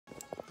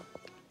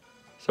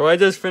So I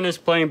just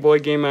finished playing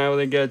Board Game Island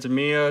against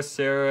Mia,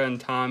 Sarah, and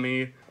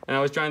Tommy. And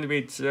I was trying to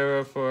beat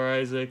Sarah for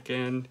Isaac,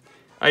 and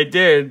I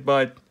did,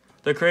 but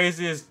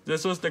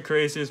this was the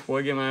craziest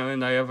Board Game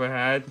Island I ever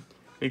had.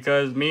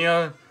 Because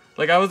Mia,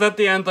 like, I was at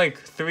the end, like,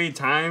 3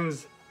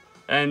 times,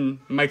 and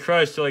my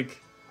crush,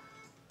 like,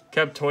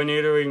 kept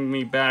tornadoing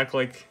me back,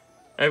 like,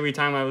 every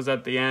time I was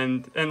at the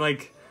end. And,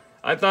 like,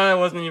 I thought I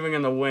wasn't even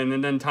gonna win.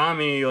 And then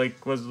Tommy,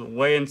 like, was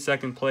way in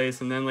second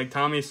place, and then, like,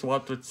 Tommy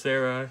swapped with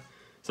Sarah.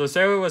 So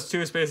Sarah was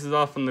 2 spaces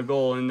off from the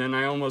goal, and then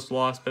I almost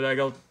lost, but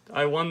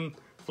I won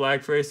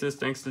flag races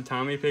thanks to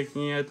Tommy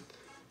picking it,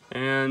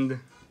 and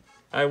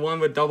I won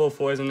with double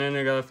 4s, and then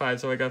I got a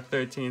 5, so I got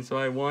 13, so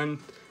I won,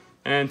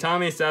 and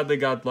Tommy sadly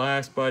got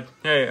last, but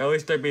hey, at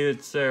least I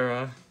beat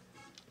Sarah.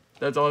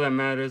 That's all that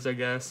matters, I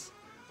guess.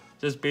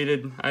 Just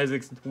beat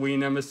Isaac's Wii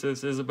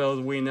Nemesis, Isabel's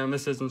Wii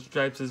Nemesis, and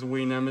Stripes'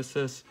 Wii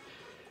Nemesis.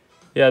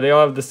 Yeah, they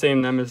all have the same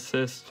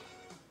Nemesis.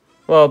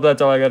 Well,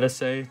 that's all I gotta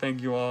say.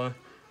 Thank you all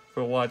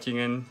for watching,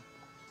 and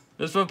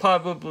there's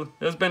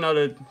been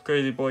other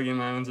crazy Board Game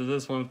Islands, so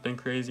this one's been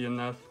crazy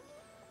enough.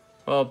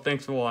 Well,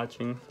 thanks for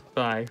watching.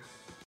 Bye.